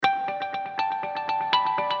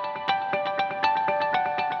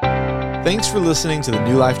Thanks for listening to the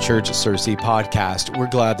New Life Church Searcy podcast. We're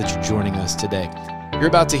glad that you're joining us today. You're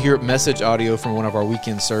about to hear message audio from one of our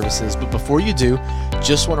weekend services, but before you do,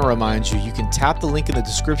 just want to remind you, you can tap the link in the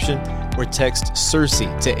description or text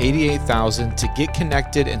Searcy to 88,000 to get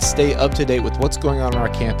connected and stay up to date with what's going on our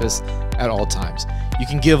campus at all times. You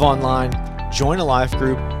can give online, join a life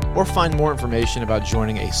group, or find more information about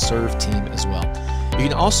joining a serve team as well. You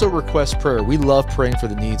can also request prayer. We love praying for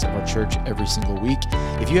the needs of our church every single week.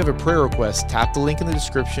 If you have a prayer request, tap the link in the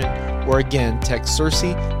description, or again, text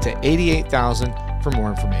Searcy to 88,000 for more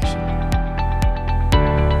information.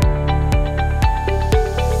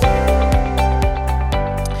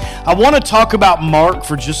 I want to talk about Mark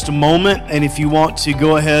for just a moment, and if you want to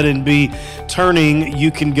go ahead and be turning,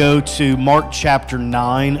 you can go to Mark chapter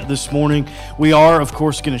 9 this morning. We are, of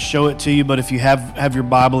course, going to show it to you, but if you have your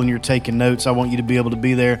Bible and you're taking notes, I want you to be able to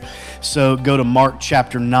be there. So go to Mark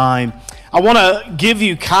chapter 9. I want to give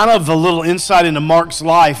you kind of a little insight into Mark's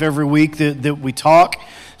life every week that we talk,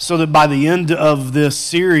 so that by the end of this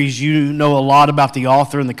series, you know a lot about the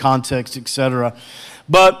author and the context, etc.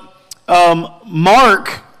 But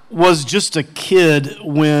Mark was just a kid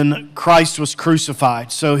when Christ was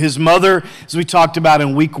crucified. So his mother, as we talked about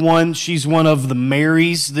in week 1, she's one of the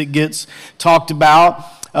Marys that gets talked about.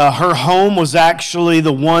 Her home was actually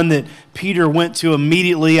the one that Peter went to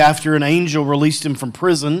immediately after an angel released him from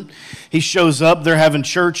prison. He shows up, they're having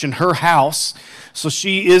church in her house. So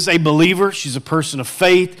she is a believer, she's a person of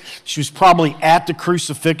faith. She was probably at the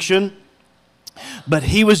crucifixion. But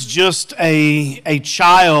he was just a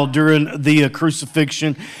child during the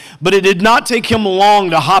crucifixion. But it did not take him long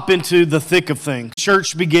to hop into the thick of things.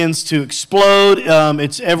 Church begins to explode.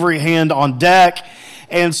 It's every hand on deck.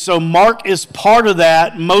 And so Mark is part of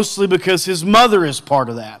that, mostly because his mother is part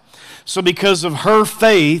of that. So because of her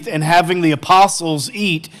faith and having the apostles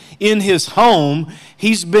eat in his home,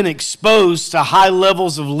 he's been exposed to high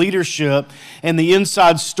levels of leadership and the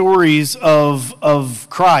inside stories of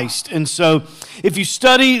Christ. And so if you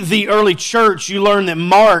study the early church, you learn that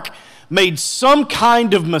Mark made some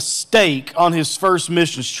kind of mistake on his first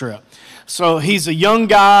missions trip. So he's a young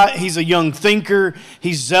guy, he's a young thinker,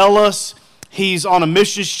 he's zealous, he's on a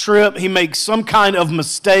missions trip, he makes some kind of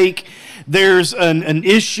mistake. There's an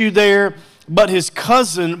issue there, but his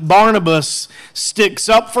cousin Barnabas sticks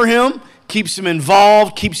up for him, keeps him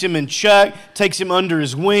involved, keeps him in check, takes him under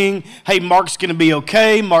his wing. Hey, Mark's going to be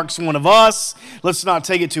okay. Mark's one of us. Let's not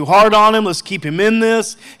take it too hard on him. Let's keep him in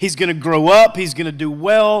this. He's going to grow up. He's going to do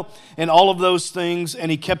well, and all of those things,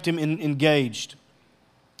 and he kept him engaged.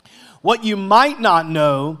 What you might not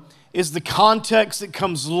know is the context that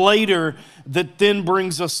comes later that then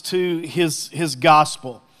brings us to his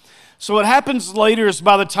gospel. So what happens later is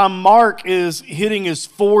by the time Mark is hitting his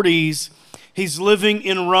 40s, he's living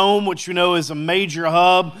in Rome, which you know is a major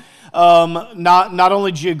hub, not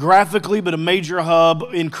only geographically, but a major hub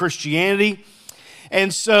in Christianity.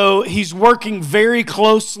 And so he's working very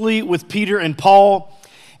closely with Peter and Paul.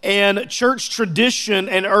 And church tradition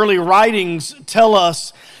and early writings tell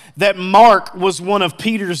us that Mark was one of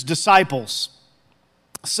Peter's disciples.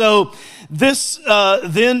 So this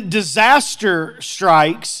then disaster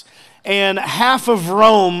strikes, and half of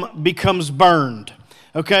Rome becomes burned.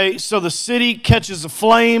 Okay, so the city catches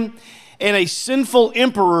aflame, and a sinful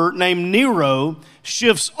emperor named Nero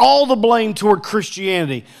shifts all the blame toward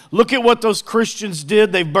Christianity. Look at what those Christians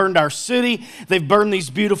did. They've burned our city. They've burned these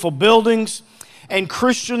beautiful buildings. And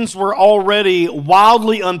Christians were already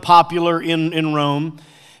wildly unpopular in Rome.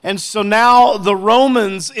 And so now the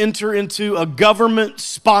Romans enter into a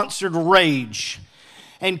government-sponsored rage.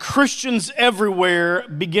 And Christians everywhere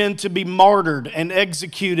begin to be martyred and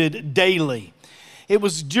executed daily. It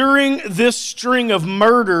was during this string of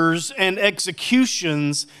murders and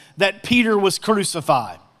executions that Peter was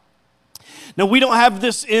crucified. Now, we don't have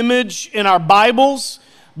this image in our Bibles,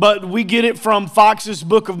 but we get it from Fox's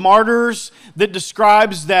Book of Martyrs that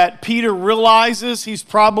describes that Peter realizes he's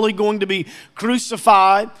probably going to be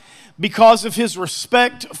crucified. Because of his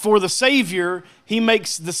respect for the Savior, he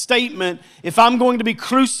makes the statement, if I'm going to be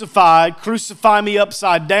crucified, crucify me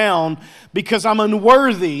upside down, because I'm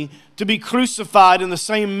unworthy to be crucified in the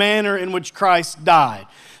same manner in which Christ died.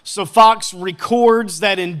 So Fox records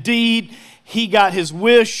that indeed he got his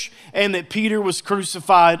wish and that Peter was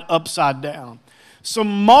crucified upside down. So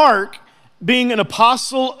Mark, being an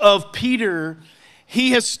apostle of Peter,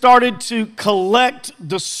 he has started to collect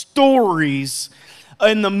the stories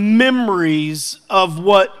and the memories of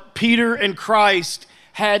what Peter and Christ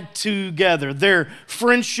had together. Their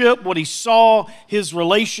friendship, what he saw, his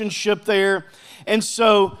relationship there. And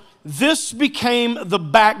so this became the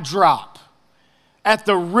backdrop at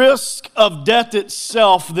the risk of death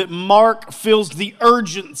itself, that Mark feels the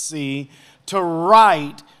urgency to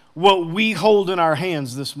write what we hold in our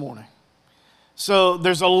hands this morning. So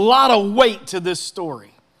there's a lot of weight to this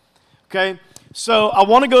story. Okay? So I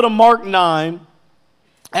want to go to Mark 9.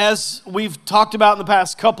 As we've talked about in the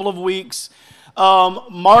past couple of weeks,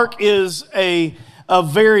 Mark is a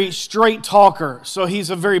very straight talker. So he's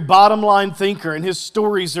a very bottom line thinker, and his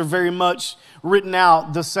stories are very much written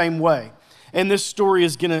out the same way. And this story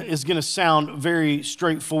is gonna sound very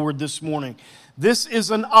straightforward this morning. This is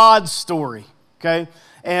an odd story, okay?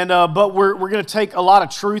 And but we're gonna take a lot of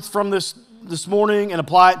truth from this morning and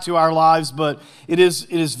apply it to our lives, but it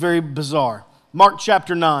is very bizarre. Mark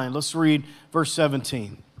chapter 9, let's read verse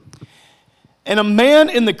 17. And a man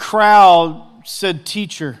in the crowd said,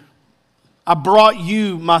 "Teacher, I brought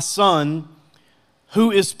you my son,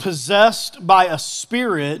 who is possessed by a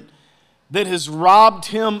spirit that has robbed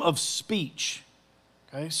him of speech."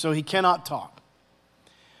 Okay, so he cannot talk.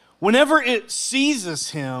 "Whenever it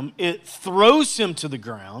seizes him, it throws him to the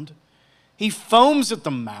ground. He foams at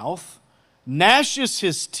the mouth, gnashes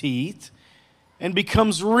his teeth, and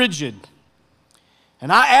becomes rigid.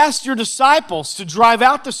 And I asked your disciples to drive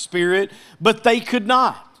out the spirit, but they could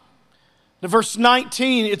not." In verse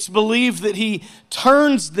 19, it's believed that he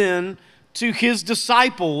turns then to his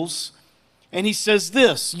disciples and he says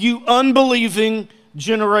this, "You unbelieving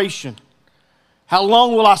generation, how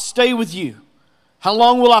long will I stay with you? How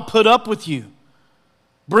long will I put up with you?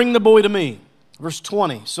 Bring the boy to me." Verse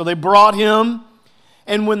 20, so they brought him,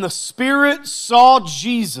 and when the spirit saw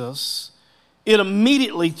Jesus, it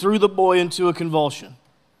immediately threw the boy into a convulsion.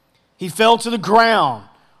 He fell to the ground,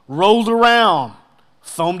 rolled around,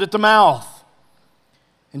 foamed at the mouth.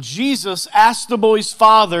 And Jesus asked the boy's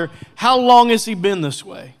father, "How long has he been this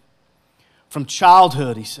way?" "From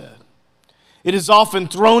childhood," he said. "It has often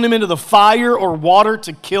thrown him into the fire or water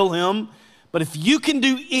to kill him. But if you can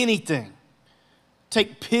do anything,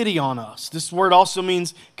 take pity on us." This word also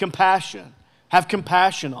means compassion. Have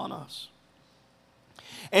compassion on us.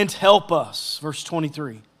 "And help us." Verse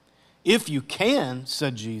 23. "If you can,"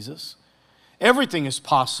 said Jesus, "everything is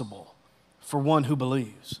possible for one who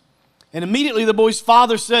believes." And immediately the boy's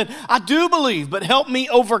father said, "I do believe, but help me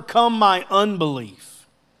overcome my unbelief."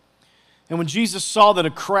 And when Jesus saw that a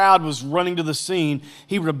crowd was running to the scene,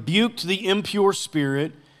 he rebuked the impure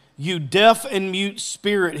spirit. "You deaf and mute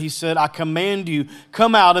spirit," he said, "I command you,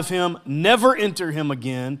 come out of him, never enter him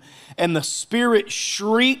again." And the spirit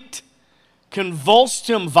shrieked, convulsed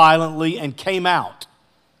him violently, and came out.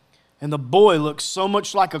 And the boy looked so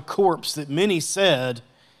much like a corpse that many said,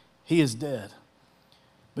 "He is dead."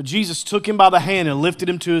 But Jesus took him by the hand and lifted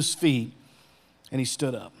him to his feet, and he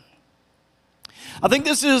stood up. I think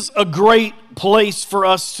this is a great place for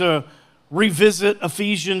us to revisit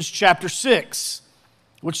Ephesians chapter 6,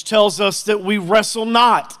 which tells us that we wrestle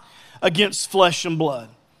not against flesh and blood,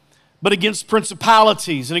 but against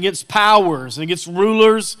principalities and against powers and against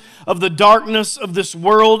rulers of the darkness of this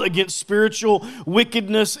world, against spiritual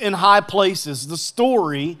wickedness in high places. The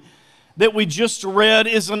story that we just read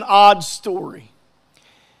is an odd story.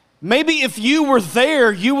 Maybe if you were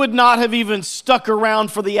there, you would not have even stuck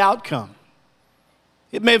around for the outcome.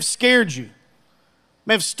 It may have scared you. It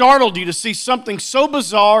may have startled you to see something so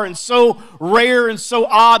bizarre and so rare and so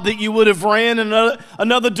odd that you would have ran in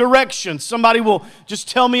another direction. Somebody will just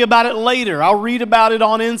tell me about it later. I'll read about it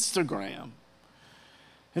on Instagram.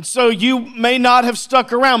 And so you may not have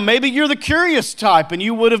stuck around. Maybe you're the curious type and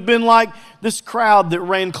you would have been like this crowd that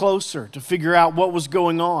ran closer to figure out what was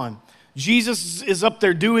going on. Jesus is up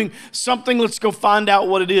there doing something. Let's go find out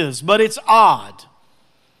what it is. But it's odd.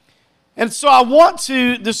 And so I want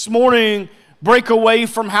to this morning break away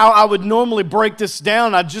from how I would normally break this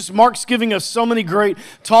down. Mark's giving us so many great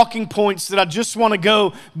talking points that I just want to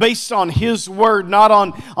go based on his word, not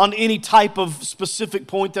on any type of specific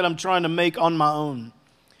point that I'm trying to make on my own.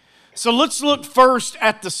 So let's look first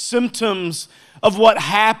at the symptoms of what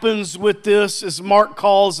happens with this, as Mark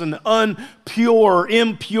calls an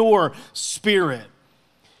impure spirit.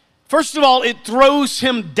 First of all, it throws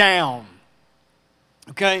him down.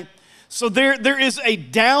 Okay? So there is a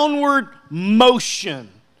downward motion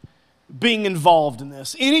being involved in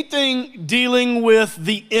this. Anything dealing with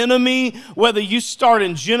the enemy, whether you start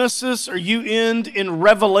in Genesis or you end in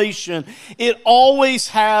Revelation, it always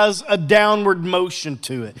has a downward motion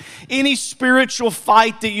to it. Any spiritual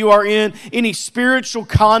fight that you are in, any spiritual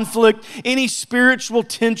conflict, any spiritual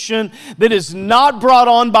tension that is not brought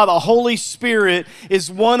on by the Holy Spirit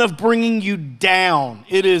is one of bringing you down.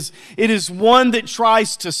 It is one that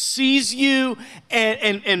tries to seize you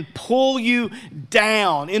and pull you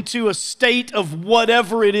down into a state of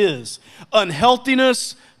whatever it is,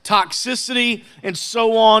 unhealthiness, toxicity, and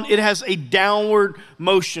so on. It has a downward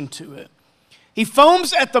motion to it. He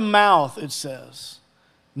foams at the mouth, it says,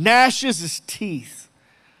 gnashes his teeth,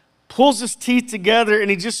 pulls his teeth together, and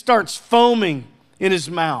he just starts foaming in his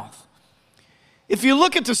mouth. If you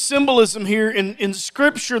look at the symbolism here in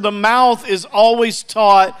Scripture, the mouth is always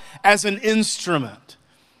taught as an instrument.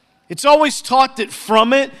 It's always taught that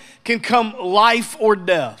from it can come life or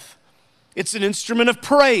death. It's an instrument of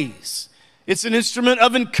praise. It's an instrument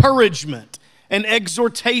of encouragement and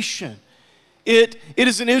exhortation. It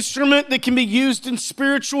is an instrument that can be used in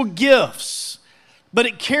spiritual gifts, but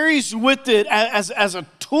it carries with it as a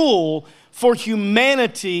tool for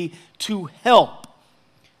humanity to help.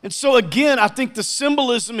 And so again, I think the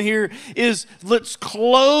symbolism here is let's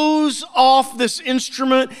close off this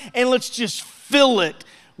instrument and let's just fill it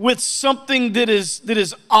with something that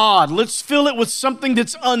is odd. Let's fill it with something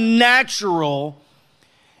that's unnatural.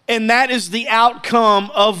 And that is the outcome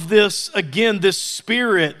of this, again, this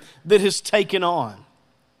spirit that has taken on.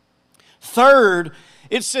 Third,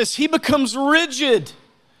 it says he becomes rigid.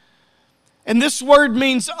 And this word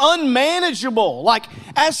means unmanageable. Like,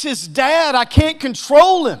 as his dad, I can't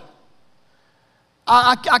control him.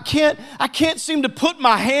 I can't seem to put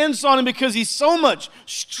my hands on him because he's so much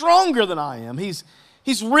stronger than I am. He's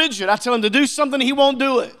rigid. I tell him to do something, he won't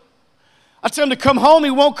do it. I tell him to come home,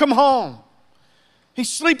 he won't come home. He's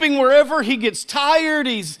sleeping wherever he gets tired.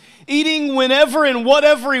 He's eating whenever and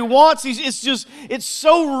whatever he wants. It's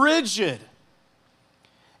so rigid.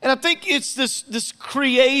 And I think it's this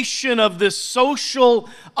creation of this social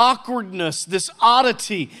awkwardness, this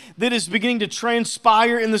oddity that is beginning to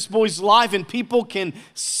transpire in this boy's life, and people can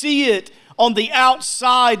see it on the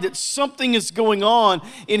outside that something is going on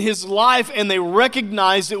in his life, and they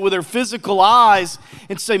recognize it with their physical eyes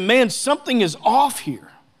and say, man, something is off here.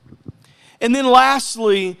 And then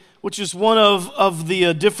lastly, which is one of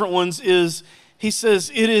the different ones, is he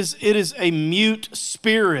says it is a mute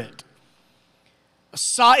spirit.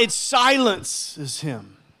 It silences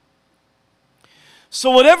him. So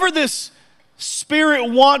whatever this spirit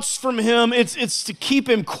wants from him, it's to keep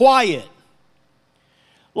him quiet.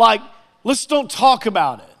 Like, let's don't talk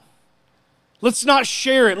about it. Let's not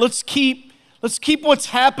share it. Let's keep what's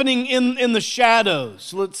happening in the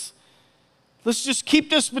shadows. Let's just keep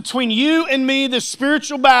this between you and me, this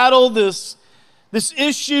spiritual battle, this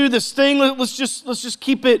issue, this thing. Let's just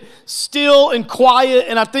keep it still and quiet.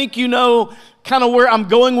 And I think you know kind of where I'm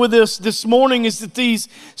going with this morning is that these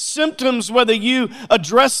symptoms, whether you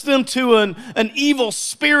address them to an evil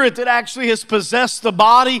spirit that actually has possessed the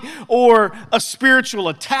body, or a spiritual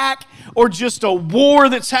attack, or just a war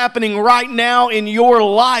that's happening right now in your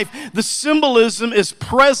life, the symbolism is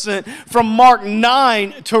present from Mark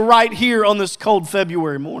 9 to right here on this cold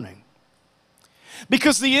February morning.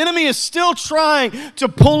 Because the enemy is still trying to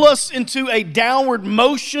pull us into a downward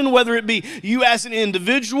motion, whether it be you as an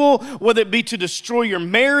individual, whether it be to destroy your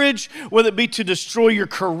marriage, whether it be to destroy your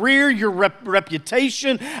career, your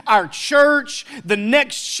reputation, our church, the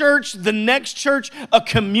next church, a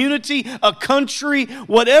community, a country,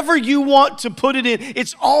 whatever you want to put it in.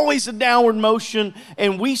 It's always a downward motion,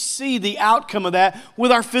 and we see the outcome of that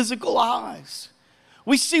with our physical eyes.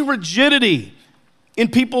 We see rigidity in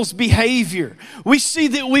people's behavior. We see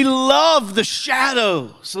that we love the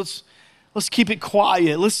shadows. Let's keep it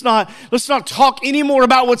quiet. Let's not talk anymore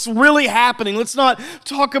about what's really happening. Let's not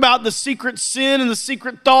talk about the secret sin and the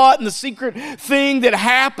secret thought and the secret thing that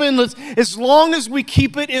happened. As long as we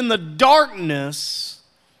keep it in the darkness,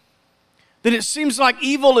 then it seems like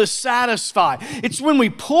evil is satisfied. It's when we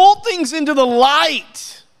pull things into the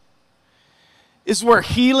light is where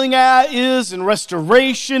healing is, and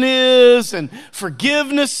restoration is, and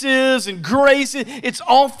forgiveness is, and grace is. It's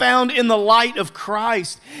all found in the light of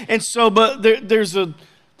Christ. And so, but there's a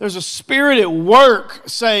spirit at work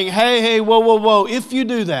saying, hey, whoa. If you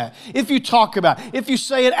do that, if you talk about it, if you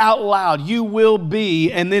say it out loud, you will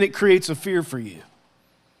be, and then it creates a fear for you.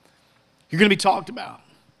 You're going to be talked about.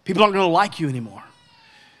 People aren't going to like you anymore.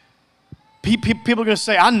 People are going to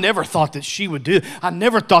say, I never thought that she would do it. I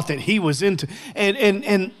never thought that he was into.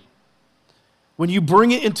 And when you bring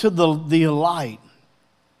it into the light,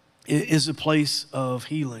 it is a place of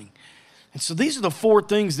healing. And so these are the four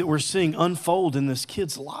things that we're seeing unfold in this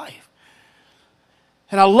kid's life.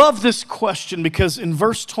 And I love this question because in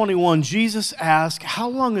verse 21, Jesus asked, how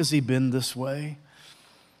long has he been this way?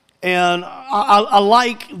 And I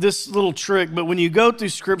like this little trick, but when you go through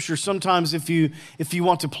Scripture, sometimes if you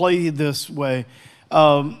want to play this way,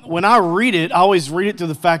 when I read it, I always read it through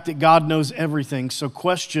the fact that God knows everything. So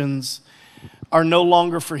questions are no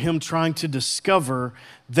longer for him trying to discover.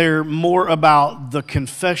 They're more about the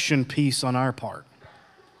confession piece on our part.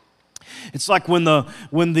 It's like when the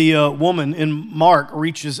woman in Mark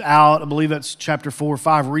reaches out, I believe that's chapter 4 or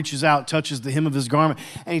 5, reaches out, touches the hem of his garment,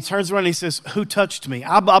 and he turns around and he says, "Who touched me?"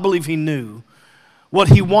 I believe he knew. What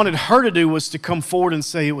he wanted her to do was to come forward and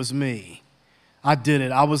say, "It was me. I did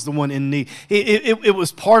it. I was the one in need." It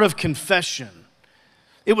was part of confession.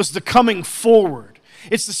 It was the coming forward.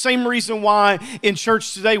 It's the same reason why in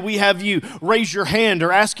church today we have you raise your hand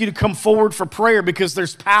or ask you to come forward for prayer, because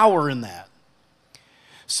there's power in that.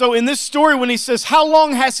 So in this story, when he says, "How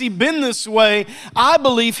long has he been this way?" I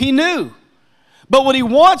believe he knew. But what he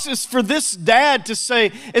wants is for this dad to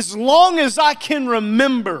say, "As long as I can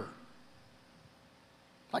remember,"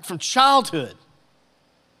 like from childhood,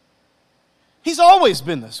 he's always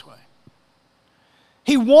been this way.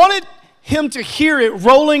 He wanted him to hear it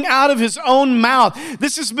rolling out of his own mouth.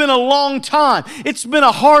 This has been a long time. It's been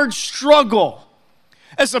a hard struggle.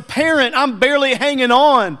 As a parent, I'm barely hanging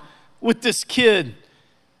on with this kid.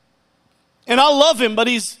 And I love him, but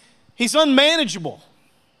he's unmanageable.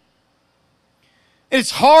 And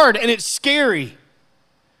it's hard and it's scary.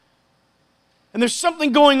 And there's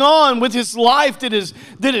something going on with his life that is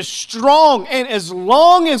strong. And as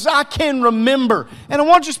long as I can remember, and I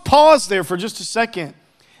want to just pause there for just a second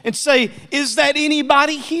and say, is that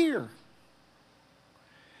anybody here?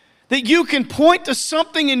 That you can point to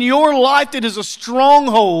something in your life that is a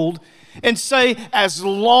stronghold and say, as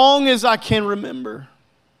long as I can remember.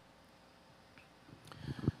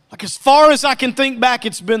 Like as far as I can think back,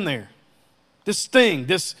 it's been there. This thing,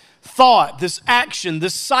 this thought, this action,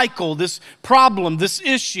 this cycle, this problem, this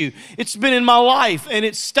issue. It's been in my life and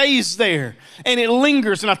it stays there and it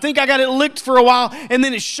lingers. And I think I got it licked for a while and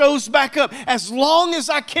then it shows back up. As long as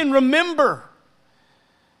I can remember.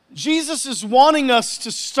 Jesus is wanting us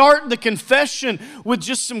to start the confession with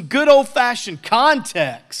just some good old-fashioned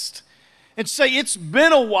context and say, it's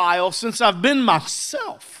been a while since I've been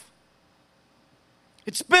myself.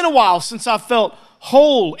 It's been a while since I felt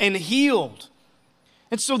whole and healed.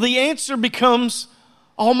 And so the answer becomes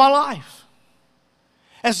all my life.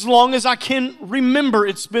 As long as I can remember,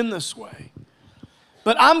 it's been this way.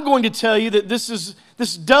 But I'm going to tell you that this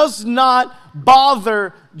does not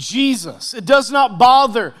bother Jesus. It does not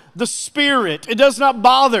bother the Spirit. It does not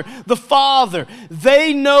bother the Father.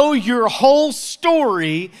 They know your whole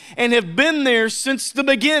story and have been there since the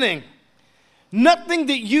beginning. Nothing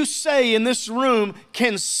that you say in this room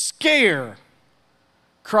can scare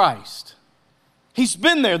Christ. He's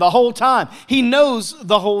been there the whole time. He knows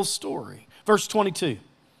the whole story. Verse 22.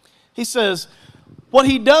 He says, what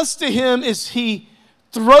he does to him is he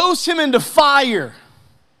throws him into fire.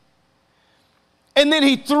 And then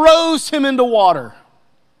he throws him into water.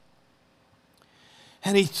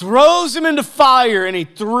 And he throws him into fire and he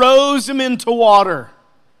throws him into water.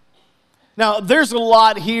 Now, there's a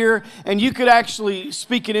lot here, and you could actually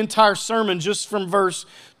speak an entire sermon just from verse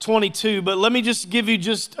 22, but let me just give you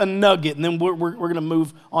just a nugget, and then we're going to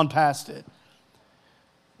move on past it.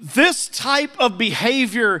 This type of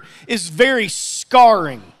behavior is very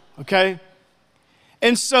scarring, okay?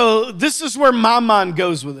 And so this is where my mind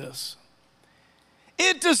goes with this.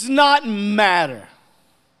 It does not matter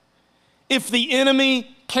if the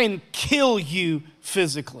enemy can kill you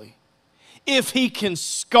physically, if he can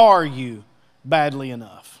scar you badly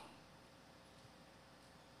enough.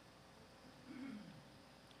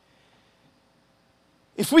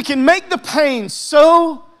 If we can make the pain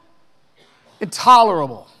so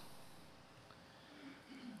intolerable,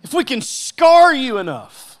 if we can scar you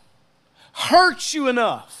enough, hurt you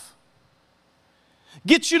enough,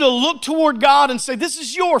 get you to look toward God and say, this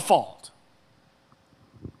is your fault.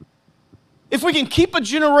 If we can keep a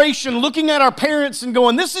generation looking at our parents and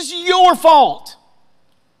going, this is your fault.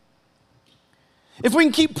 If we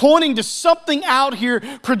can keep pointing to something out here,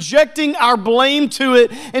 projecting our blame to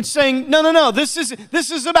it and saying, no, this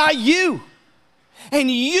is about you.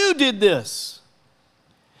 And you did this.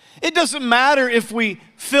 It doesn't matter if we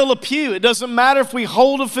fill a pew. It doesn't matter if we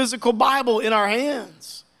hold a physical Bible in our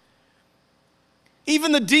hands.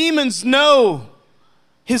 Even the demons know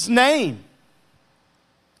his name.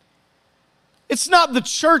 It's not the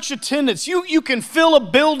church attendance. You can fill a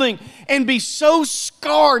building and be so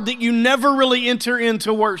scarred that you never really enter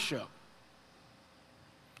into worship.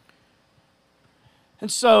 And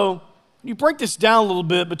so, you break this down a little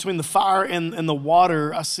bit between the fire and the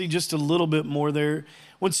water. I see just a little bit more there.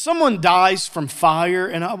 When someone dies from fire,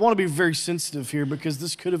 and I want to be very sensitive here because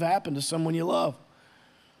this could have happened to someone you love.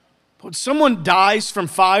 When someone dies from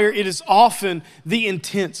fire, it is often the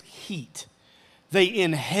intense heat. They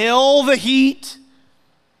inhale the heat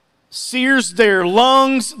sears their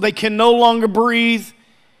lungs, they can no longer breathe,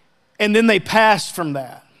 and then they pass from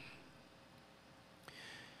that.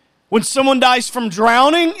 When someone dies from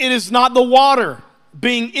drowning, it is not the water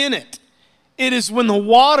being in it. It is when the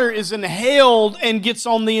water is inhaled and gets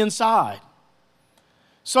on the inside.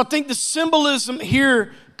 So I think the symbolism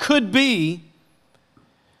here could be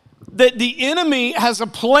that the enemy has a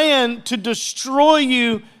plan to destroy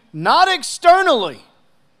you, not externally,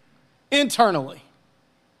 internally.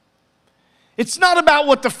 It's not about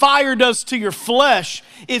what the fire does to your flesh.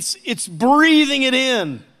 It's breathing it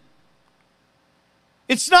in.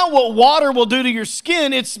 It's not what water will do to your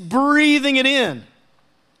skin. It's breathing it in.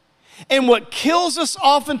 And what kills us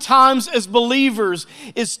oftentimes as believers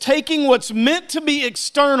is taking what's meant to be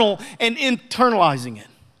external and internalizing it.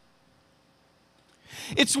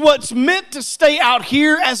 It's what's meant to stay out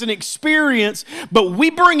here as an experience, but we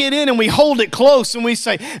bring it in and we hold it close and we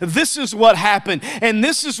say, this is what happened, and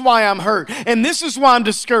this is why I'm hurt, and this is why I'm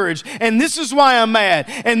discouraged, and this is why I'm mad,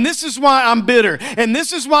 and this is why I'm bitter, and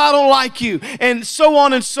this is why I don't like you, and so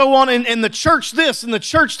on, and the church this, and the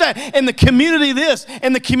church that, and the community this,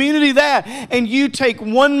 and the community that, and you take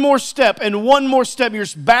one more step, you're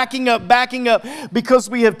just backing up, because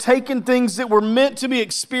we have taken things that were meant to be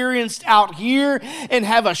experienced out here and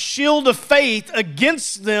have a shield of faith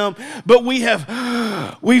against them, but we've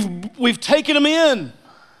taken them in.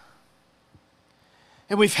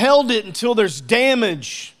 And we've held it until there's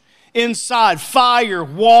damage inside. Fire,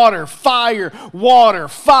 water. Just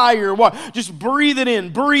breathe it in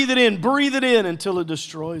until it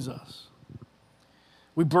destroys us.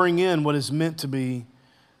 We bring in what is meant to be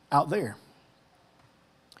out there.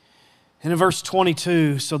 And in verse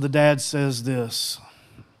 22, so the dad says this,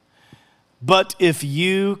 but if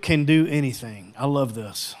you can do anything. I love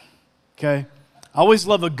this, okay? I always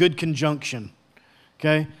love a good conjunction,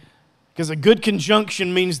 okay? Because a good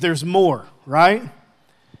conjunction means there's more, right?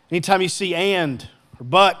 Anytime you see and or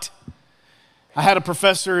but. I had a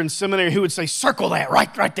professor in seminary who would say, circle that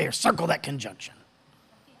right there, circle that conjunction.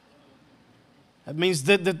 That means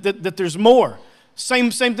that there's more. Same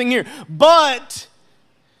thing here. But,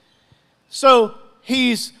 so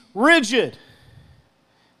he's rigid.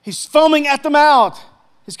 He's foaming at the mouth.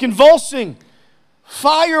 He's convulsing.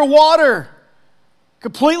 Fire, water.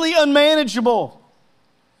 Completely unmanageable.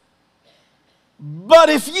 But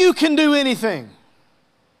if you can do anything.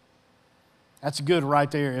 That's good right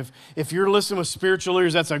there. If you're listening with spiritual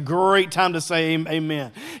ears, that's a great time to say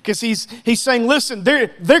amen. Because he's saying, listen,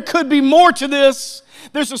 there could be more to this.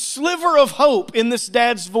 There's a sliver of hope in this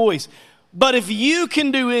dad's voice. But if you can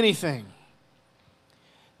do anything,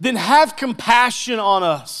 then have compassion on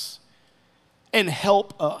us and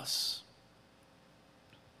help us.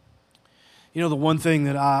 You know, the one thing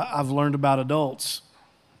that I've learned about adults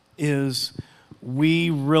is we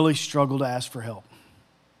really struggle to ask for help.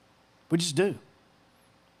 We just do.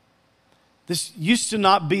 This used to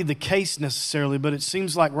not be the case necessarily, but it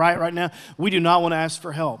seems like right now, we do not want to ask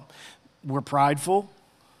for help. We're prideful.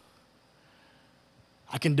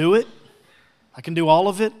 I can do it. I can do all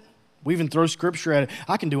of it. We even throw scripture at it.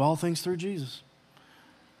 I can do all things through Jesus.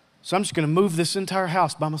 So I'm just going to move this entire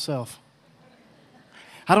house by myself.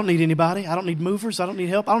 I don't need anybody. I don't need movers. I don't need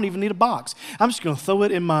help. I don't even need a box. I'm just going to throw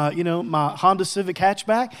it in my Honda Civic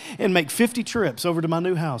hatchback and make 50 trips over to my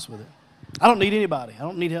new house with it. I don't need anybody. I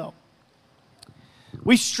don't need help.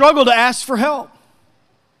 We struggle to ask for help.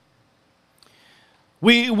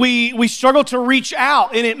 We struggle to reach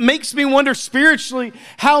out, and it makes me wonder spiritually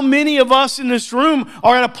how many of us in this room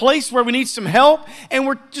are at a place where we need some help, and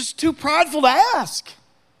we're just too prideful to ask.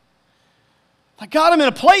 Like, God, I'm in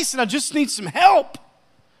a place, and I just need some help.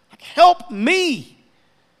 Like, help me.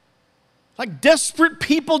 Like, desperate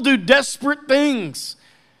people do desperate things.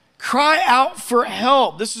 Cry out for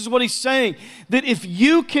help. This is what he's saying, that if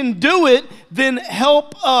you can do it, then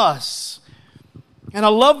help us. And I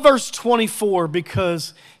love verse 24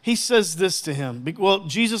 because he says this to him. Well,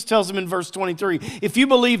 Jesus tells him in verse 23, if you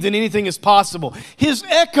believe, then anything is possible. His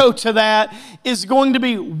echo to that is going to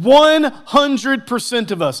be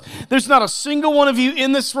 100% of us. There's not a single one of you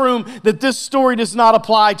in this room that this story does not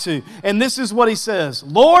apply to. And this is what he says.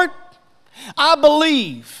 Lord, I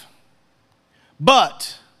believe,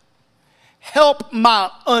 but help my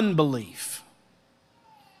unbelief.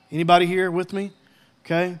 Anybody here with me?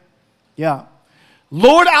 Okay. Yeah.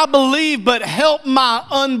 Lord, I believe, but help my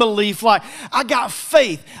unbelief. Like, I got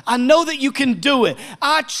faith. I know that you can do it.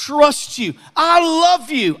 I trust you. I love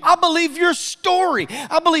you. I believe your story.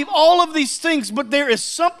 I believe all of these things, but there is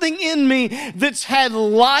something in me that's had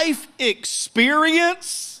life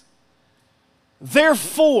experience.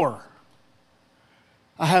 Therefore,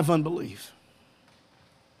 I have unbelief.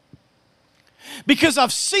 because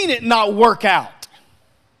I've seen it not work out.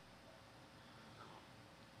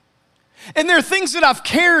 And there are things that I've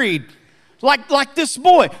carried, like this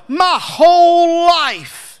boy, my whole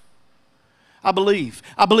life. I believe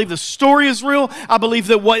the story is real. I believe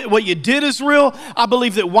that what you did is real. I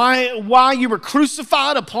believe that why you were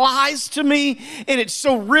crucified applies to me. And it's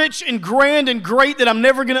so rich and grand and great that I'm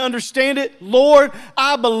never going to understand it. Lord,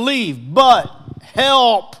 I believe, but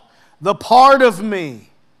help the part of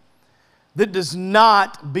me that does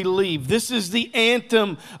not believe. This is the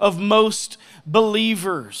anthem of most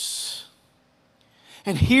believers.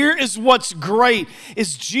 And here is what's great,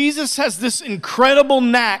 is Jesus has this incredible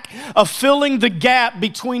knack of filling the gap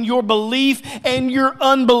between your belief and your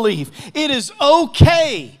unbelief. It is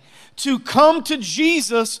okay to come to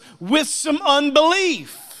Jesus with some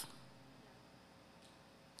unbelief.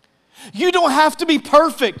 You don't have to be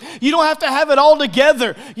perfect. You don't have to have it all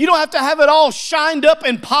together. You don't have to have it all shined up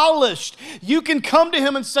and polished. You can come to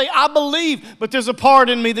Him and say, I believe, but there's a part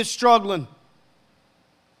in me that's struggling.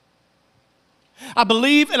 I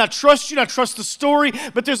believe and I trust you and I trust the story,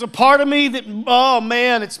 but there's a part of me that, oh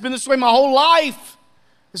man, it's been this way my whole life,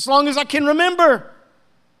 as long as I can remember.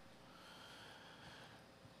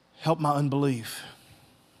 Help my unbelief.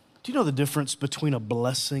 Do you know the difference between a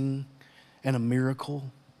blessing and a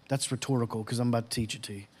miracle? That's rhetorical because I'm about to teach it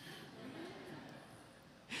to you.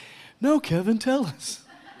 No, Kevin, tell us.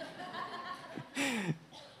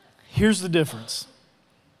 Here's the difference.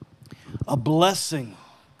 A blessing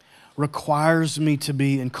requires me to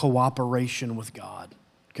be in cooperation with God,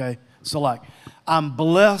 okay? So like, I'm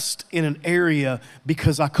blessed in an area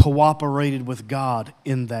because I cooperated with God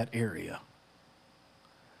in that area.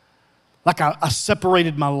 Like I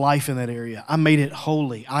separated my life in that area. I made it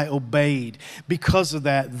holy. I obeyed. Because of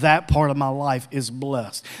that, that part of my life is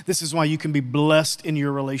blessed. This is why you can be blessed in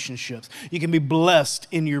your relationships. You can be blessed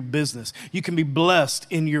in your business. You can be blessed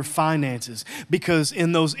in your finances. Because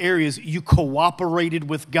in those areas, you cooperated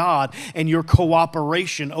with God, and your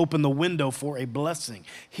cooperation opened the window for a blessing.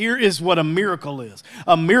 Here is what a miracle is.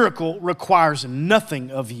 A miracle requires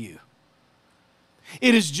nothing of you.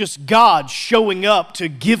 It is just God showing up to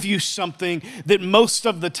give you something that most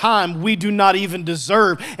of the time we do not even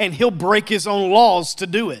deserve, and He'll break His own laws to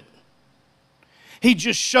do it. He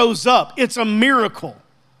just shows up. It's a miracle.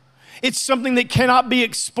 It's something that cannot be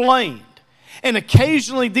explained. And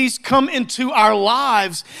occasionally these come into our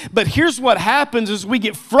lives, but here's what happens is we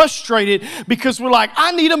get frustrated because we're like,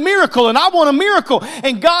 I need a miracle and I want a miracle.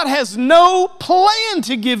 And God has no plan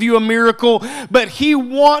to give you a miracle, but He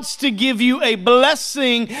wants to give you a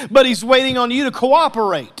blessing, but He's waiting on you to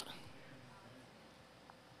cooperate.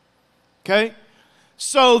 Okay?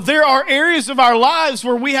 So there are areas of our lives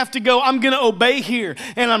where we have to go, I'm going to obey here,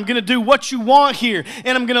 and I'm going to do what you want here,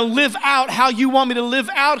 and I'm going to live out how you want me to live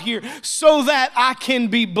out here so that I can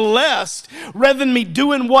be blessed, rather than me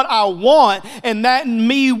doing what I want, and that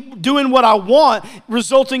me doing what I want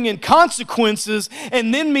resulting in consequences,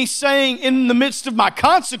 and then me saying in the midst of my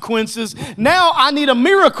consequences, now I need a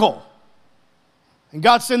miracle. And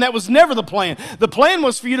God said that was never the plan. The plan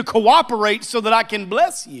was for you to cooperate so that I can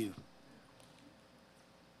bless you.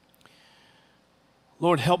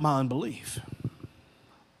 Lord, help my unbelief.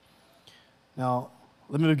 Now,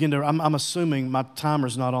 let me begin to, I'm assuming, my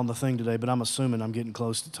timer's not on the thing today, but I'm assuming I'm getting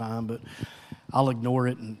close to time, but I'll ignore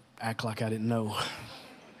it and act like I didn't know.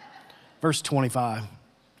 Verse 25,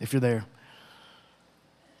 if you're there.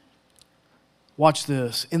 Watch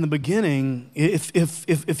this. In the beginning,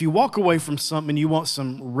 if you walk away from something and you want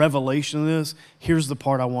some revelation of this, here's the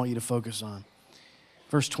part I want you to focus on.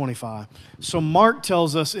 Verse 25. So Mark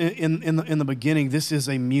tells us in the beginning, this is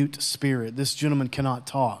a mute spirit. This gentleman cannot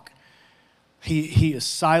talk. He is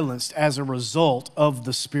silenced as a result of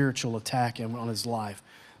the spiritual attack on his life.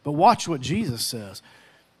 But watch what Jesus says.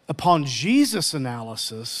 Upon Jesus'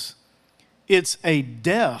 analysis, it's a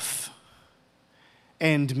deaf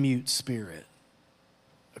and mute spirit,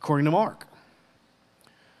 according to Mark.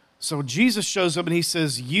 So Jesus shows up and He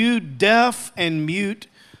says, you deaf and mute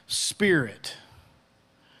spirit.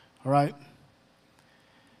 All right?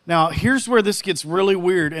 Now, here's where this gets really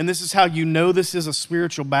weird, and this is how you know this is a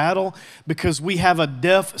spiritual battle, because we have a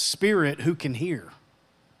deaf spirit who can hear.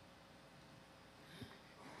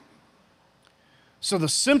 So the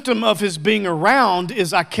symptom of his being around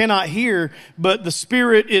is I cannot hear, but the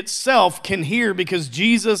spirit itself can hear because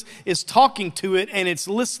Jesus is talking to it and it's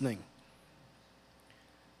listening.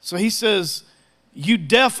 So He says, you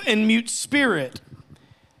deaf and mute spirit.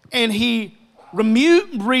 And He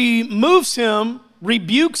removes him,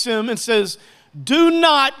 rebukes him, and says, do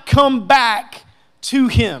not come back to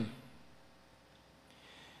him.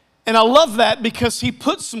 And I love that because he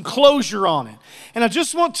put some closure on it. And I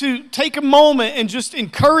just want to take a moment and just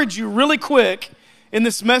encourage you really quick in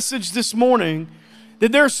this message this morning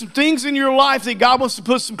that there are some things in your life that God wants to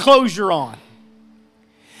put some closure on.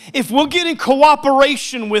 If we'll get in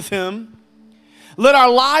cooperation with him, let our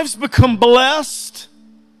lives become blessed,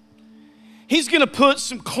 he's going to put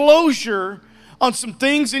some closure on some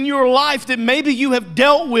things in your life that maybe you have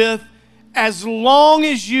dealt with as long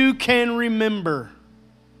as you can remember.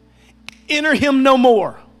 Enter him no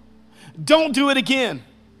more. Don't do it again.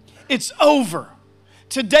 It's over.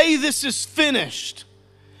 Today this is finished.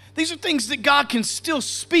 These are things that God can still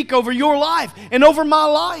speak over your life and over my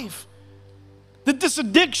life. That this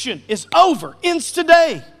addiction is over. Ends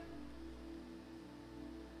today.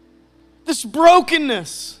 This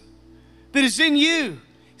brokenness that is in you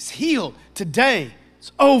is healed today.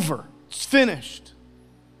 It's over. It's finished.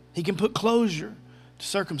 He can put closure to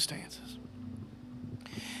circumstances.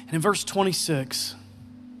 And in verse 26,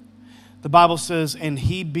 the Bible says, and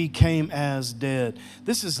he became as dead.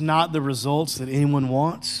 This is not the results that anyone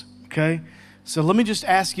wants, okay? So let me just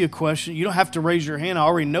ask you a question. You don't have to raise your hand. I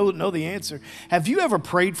already know the answer. Have you ever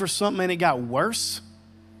prayed for something and it got worse?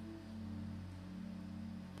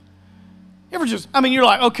 You ever you're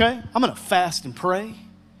like, okay, I'm going to fast and pray.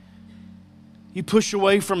 You push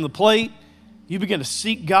away from the plate. You begin to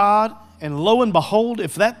seek God. And lo and behold,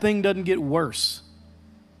 if that thing doesn't get worse,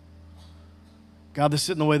 God, this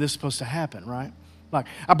isn't the way this is supposed to happen, right? Like,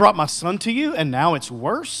 I brought my son to you and now it's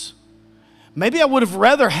worse. Maybe I would have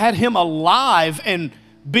rather had him alive and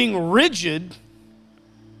being rigid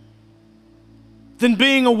than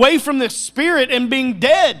being away from the Spirit and being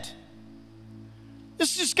dead.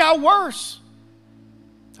 This just got worse.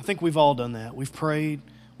 I think we've all done that. We've prayed,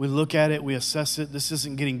 we look at it, we assess it. This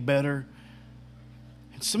isn't getting better.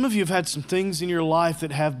 And some of you have had some things in your life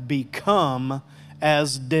that have become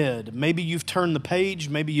as dead. Maybe you've turned the page,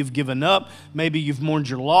 maybe you've given up, maybe you've mourned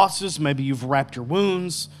your losses, maybe you've wrapped your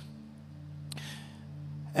wounds.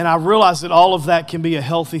 And I realize that all of that can be a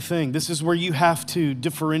healthy thing. This is where you have to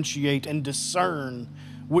differentiate and discern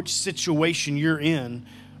which situation you're in,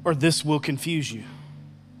 or this will confuse you.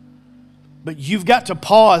 But you've got to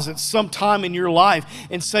pause at some time in your life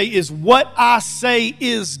and say, is what I say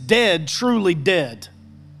is dead truly dead?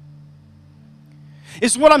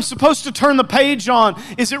 Is what I'm supposed to turn the page on,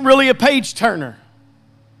 is it really a page turner?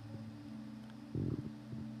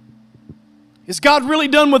 Is God really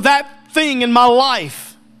done with that thing in my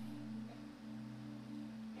life?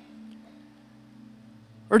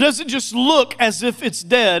 Or does it just look as if it's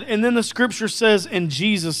dead? And then the scripture says, and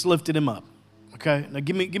Jesus lifted him up. Okay, now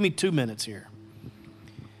give me 2 minutes here.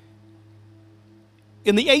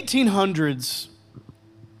 In the 1800s,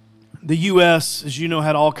 the U.S., as you know,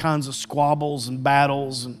 had all kinds of squabbles and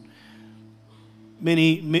battles, and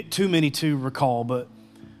too many to recall. But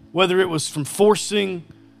whether it was from forcing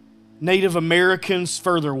Native Americans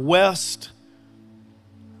further west,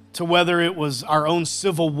 to whether it was our own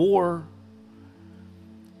Civil War.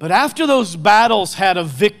 But after those battles had a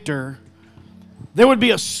victor, there would be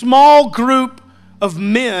a small group of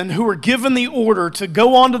men who were given the order to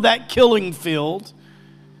go onto that killing field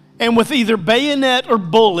and with either bayonet or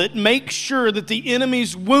bullet, make sure that the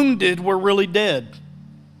enemy's wounded were really dead.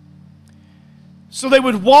 So they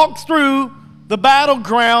would walk through the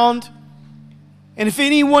battleground, and if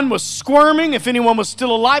anyone was squirming, if anyone was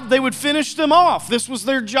still alive, they would finish them off. This was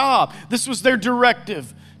their job. This was their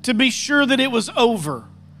directive, to be sure that it was over.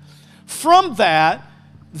 From that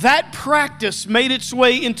practice made its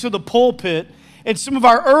way into the pulpit, and some of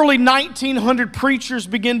our early 1900 preachers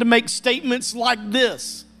began to make statements like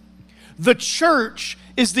this: the church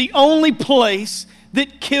is the only place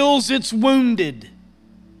that kills its wounded.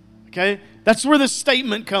 Okay? That's where this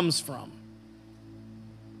statement comes from.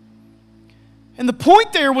 And the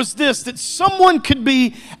point there was this, that someone could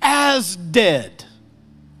be as dead.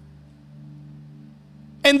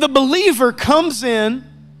 And the believer comes in,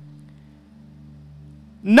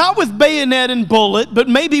 not with bayonet and bullet, but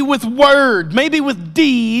maybe with word, maybe with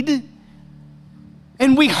deed,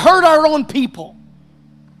 and we hurt our own people.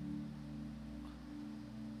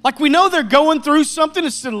 Like we know they're going through something,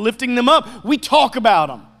 instead of lifting them up, we talk about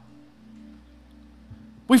them.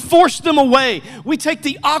 We force them away. We take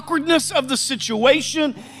the awkwardness of the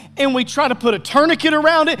situation and we try to put a tourniquet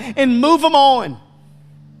around it and move them on.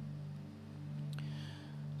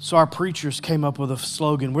 So our preachers came up with a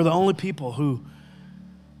slogan: we're the only people who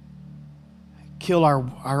kill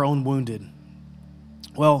our own wounded.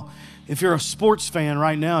 Well, if you're a sports fan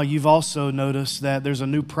right now, you've also noticed that there's a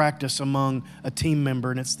new practice among a team member,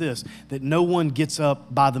 and it's this, that no one gets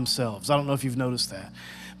up by themselves. I don't know if you've noticed that.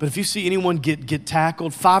 But if you see anyone get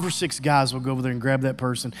tackled, 5 or 6 guys will go over there and grab that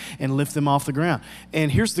person and lift them off the ground.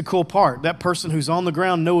 And here's the cool part. That person who's on the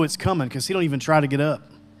ground knows it's coming because he don't even try to get up.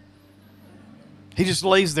 He just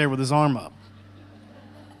lays there with his arm up.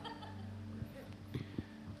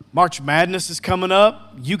 March Madness is coming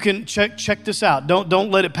up. You can check this out. Don't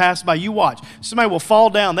let it pass by. You watch. Somebody will fall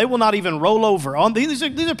down. They will not even roll over. These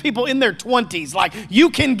are people in their 20s. Like, you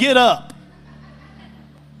can get up.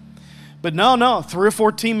 But no, 3 or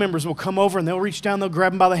 4 team members will come over and they'll reach down, they'll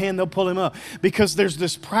grab him by the hand, they'll pull him up. Because there's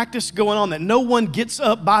this practice going on that no one gets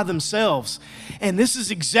up by themselves. And this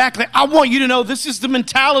is exactly, I want you to know, this is the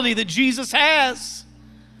mentality that Jesus has.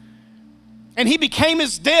 And he became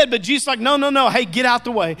as dead, but Jesus is like, no, hey, get out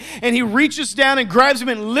the way. And he reaches down and grabs him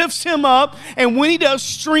and lifts him up. And when he does,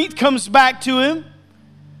 strength comes back to him.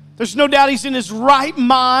 There's no doubt he's in his right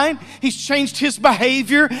mind. He's changed his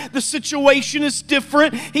behavior. The situation is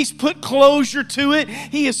different. He's put closure to it.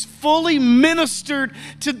 He has fully ministered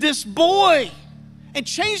to this boy and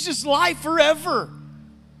changed his life forever.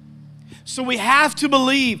 So we have to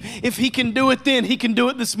believe if he can do it then, he can do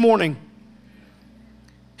it this morning.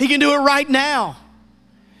 He can do it right now.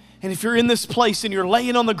 And if you're in this place and you're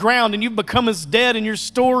laying on the ground and you've become as dead and your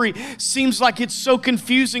story seems like it's so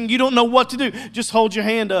confusing, you don't know what to do, just hold your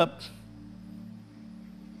hand up.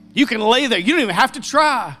 You can lay there. You don't even have to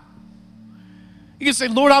try. You can say,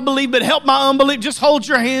 Lord, I believe, but help my unbelief. Just hold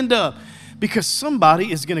your hand up. Because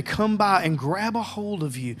somebody is going to come by and grab a hold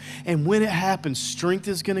of you. And when it happens, strength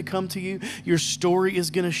is going to come to you. Your story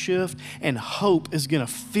is going to shift. And hope is going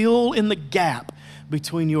to fill in the gap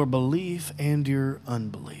between your belief and your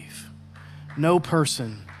unbelief. No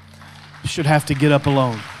person should have to get up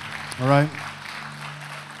alone. All right?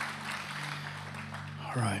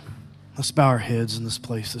 All right. Let's bow our heads in this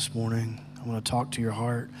place this morning. I want to talk to your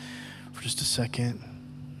heart for just a second.